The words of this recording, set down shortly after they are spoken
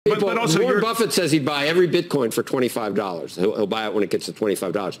but also Warren Buffett says he'd buy every Bitcoin for $25. He'll buy it when it gets to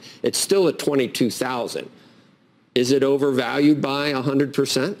 $25. It's still at $22,000. Is it overvalued by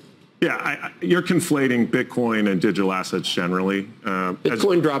 100%? Yeah, you're conflating Bitcoin and digital assets generally.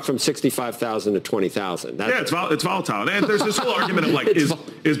 Bitcoin dropped from 65,000 to 20,000. Yeah, it's volatile. And there's this whole argument of like, is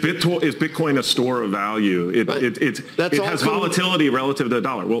Bitcoin a store of value? It has volatility relative to the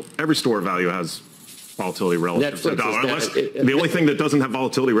dollar. Well, every store of value has volatility relative to the dollar. The only thing that doesn't have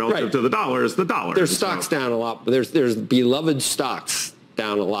volatility relative to the dollar is the dollar. There's stocks down a lot, but there's beloved stocks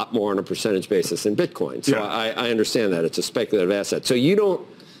down a lot more on a percentage basis than Bitcoin. So I understand that it's a speculative asset. So you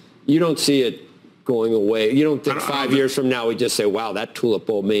don't see it going away. You don't think 5 years from now we just say, wow, that tulip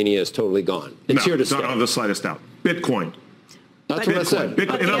bulb mania is totally gone. It's here to stay. Not on the slightest doubt. Bitcoin. That's what I said.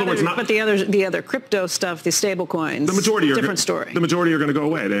 In other words, but the other crypto stuff, the stable coins, different story. The majority are going to go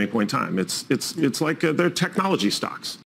away at any point in time. It's like they're technology stocks.